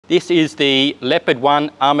This is the Leopard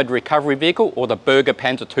 1 Armoured Recovery Vehicle, or the Berger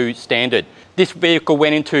Panzer II Standard. This vehicle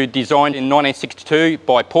went into design in 1962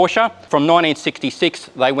 by Porsche. From 1966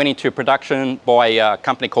 they went into production by a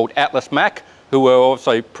company called Atlas Mac, who were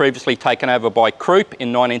also previously taken over by Krupp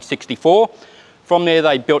in 1964. From there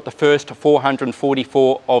they built the first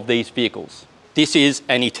 444 of these vehicles. This is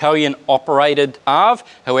an Italian operated ARV,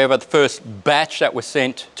 however the first batch that was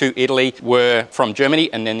sent to Italy were from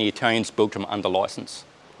Germany, and then the Italians built them under license.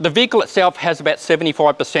 The vehicle itself has about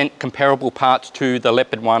 75% comparable parts to the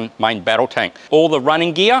Leopard 1 main battle tank. All the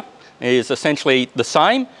running gear is essentially the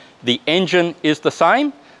same, the engine is the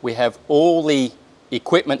same. We have all the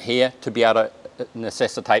equipment here to be able to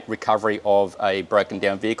necessitate recovery of a broken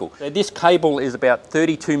down vehicle. So this cable is about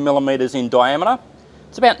 32 millimeters in diameter.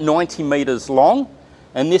 It's about 90 meters long,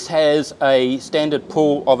 and this has a standard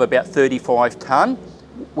pull of about 35 tonne.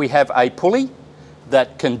 We have a pulley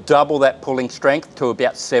that can double that pulling strength to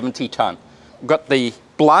about 70 tonne. We've got the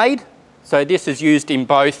blade, so this is used in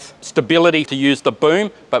both stability to use the boom,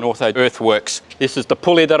 but also earthworks. This is the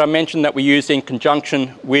pulley that I mentioned that we use in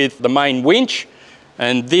conjunction with the main winch,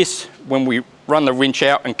 and this, when we run the winch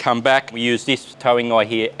out and come back, we use this towing eye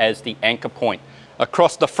here as the anchor point.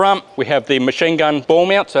 Across the front we have the machine gun ball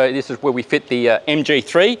mount, so this is where we fit the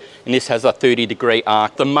MG3, and this has a 30-degree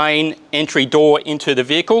arc. The main entry door into the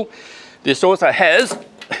vehicle. This also has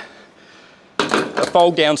a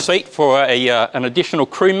fold-down seat for an additional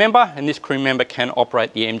crew member, and this crew member can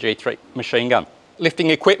operate the MG3 machine gun.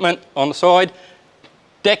 Lifting equipment on the side,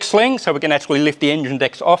 deck sling, so we can actually lift the engine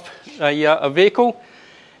decks off a vehicle,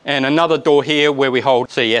 and another door here where we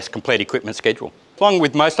hold CES complete equipment schedule. Along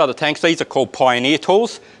with most other tanks, these are called Pioneer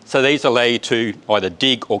tools, so these allow you to either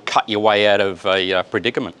dig or cut your way out of a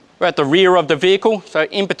predicament. We're at the rear of the vehicle, so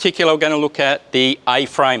in particular we're going to look at the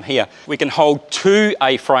A-frame here. We can hold two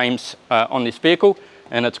A-frames on this vehicle,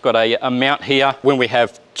 and it's got a mount here. When we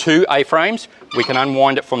have two A-frames, we can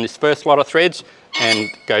unwind it from this first lot of threads and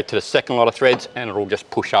go to the second lot of threads, and it'll just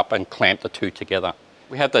push up and clamp the two together.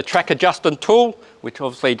 We have the track adjusting tool, which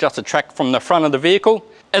obviously adjusts the track from the front of the vehicle.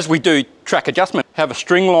 As we do track adjustment, have a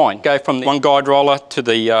string line, go from one guide roller to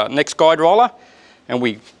the next guide roller, and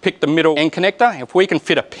we pick the middle end connector. If we can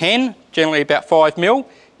fit a pen, generally about 5 mil,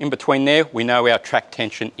 in between there, we know our track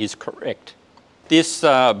tension is correct. This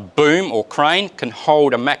boom or crane can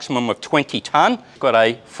hold a maximum of 20 tonne. It's got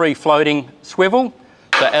a free floating swivel,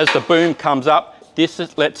 so as the boom comes up, this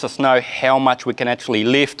lets us know how much we can actually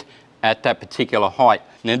lift at that particular height.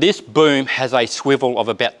 Now this boom has a swivel of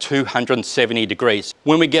about 270 degrees.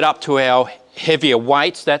 When we get up to our heavier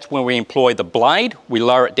weights, that's when we employ the blade. We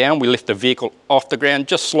lower it down, we lift the vehicle off the ground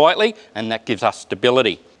just slightly, and that gives us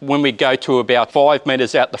stability. When we go to about 5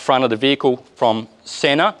 metres out the front of the vehicle from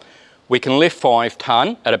centre, we can lift 5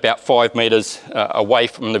 tonne at about 5 metres away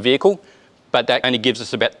from the vehicle, but that only gives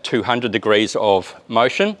us about 200 degrees of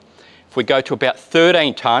motion. If we go to about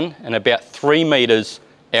 13 tonne and about 3 metres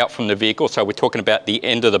out from the vehicle, so we're talking about the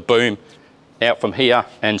end of the boom out from here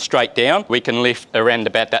and straight down, we can lift around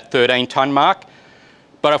about that 13 tonne mark.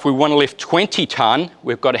 But if we want to lift 20 tonne,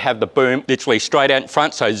 we've got to have the boom literally straight out in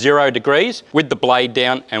front, so 0 degrees, with the blade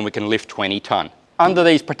down, and we can lift 20 tonne. Under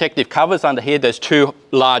these protective covers under here, there's 2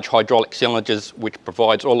 large hydraulic cylinders which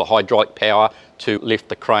provides all the hydraulic power to lift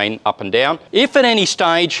the crane up and down. If at any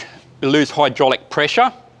stage we lose hydraulic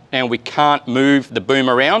pressure and we can't move the boom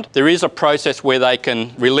around, there is a process where they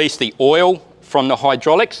can release the oil from the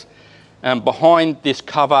hydraulics, and behind this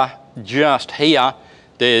cover just here,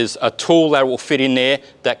 there's a tool that will fit in there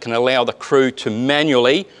that can allow the crew to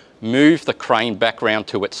manually move the crane back around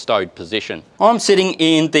to its stowed position. I'm sitting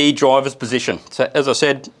in the driver's position. So as I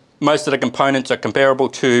said, most of the components are comparable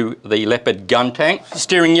to the Leopard gun tank.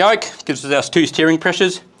 Steering yoke gives us our 2 steering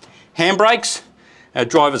pressures, handbrakes, our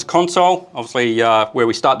driver's console, obviously where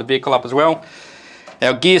we start the vehicle up as well.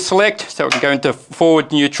 Our gear select, so we can go into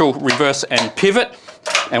forward, neutral, reverse and pivot.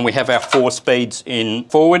 And we have our 4 speeds in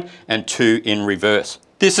forward and 2 in reverse.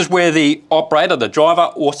 This is where the operator, the driver,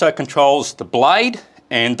 also controls the blade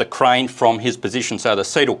and the crane from his position. So the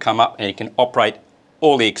seat will come up and he can operate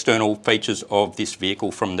all the external features of this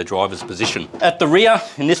vehicle from the driver's position. At the rear,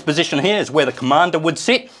 in this position here, is where the commander would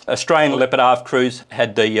sit. Australian Leopard ARV crews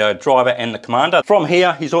had the driver and the commander. From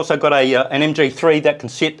here, he's also got an MG3 that can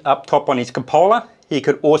sit up top on his cupola. He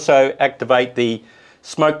could also activate the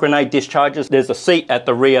smoke grenade discharges. There's a seat at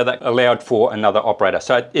the rear that allowed for another operator.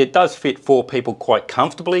 So it does fit 4 people quite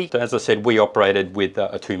comfortably. As I said, we operated with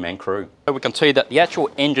a 2-man crew. So we can see that the actual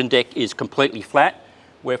engine deck is completely flat,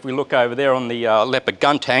 where if we look over there on the Leopard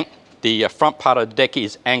gun tank, the front part of the deck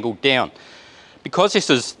is angled down. Because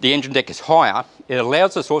the engine deck is higher, it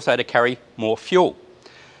allows us also to carry more fuel.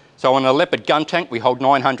 So on a Leopard gun tank, we hold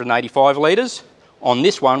 985 litres. On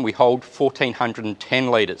this one, we hold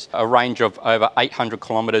 1,410 litres, a range of over 800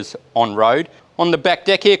 kilometres on road. On the back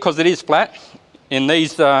deck here, because it is flat, in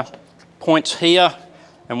these points here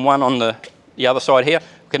and one on the other side here,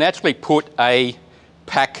 we can actually put a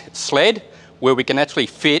pack sled where we can actually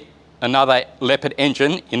fit another Leopard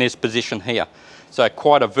engine in this position here. So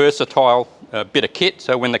quite a versatile bit of kit.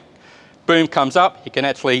 So when the boom comes up, you can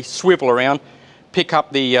actually swivel around, pick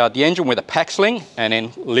up the engine with a pack sling and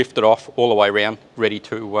then lift it off all the way around, ready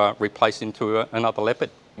to replace into another Leopard.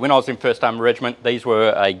 When I was in 1st Armour Regiment, these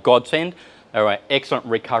were a godsend. They were an excellent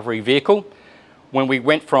recovery vehicle. When we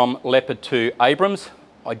went from Leopard to Abrams,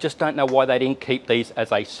 I just don't know why they didn't keep these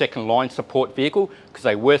as a second line support vehicle, because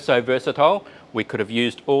they were so versatile. We could have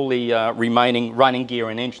used all the remaining running gear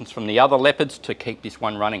and engines from the other Leopards to keep this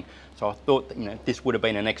one running. So I thought that, this would have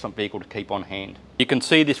been an excellent vehicle to keep on hand. You can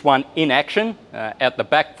see this one in action at the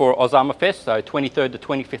back for Armour Fest, so 23rd to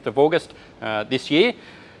 25th of August this year.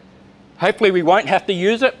 Hopefully we won't have to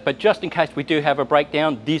use it, but just in case we do have a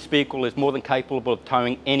breakdown, this vehicle is more than capable of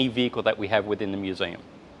towing any vehicle that we have within the museum.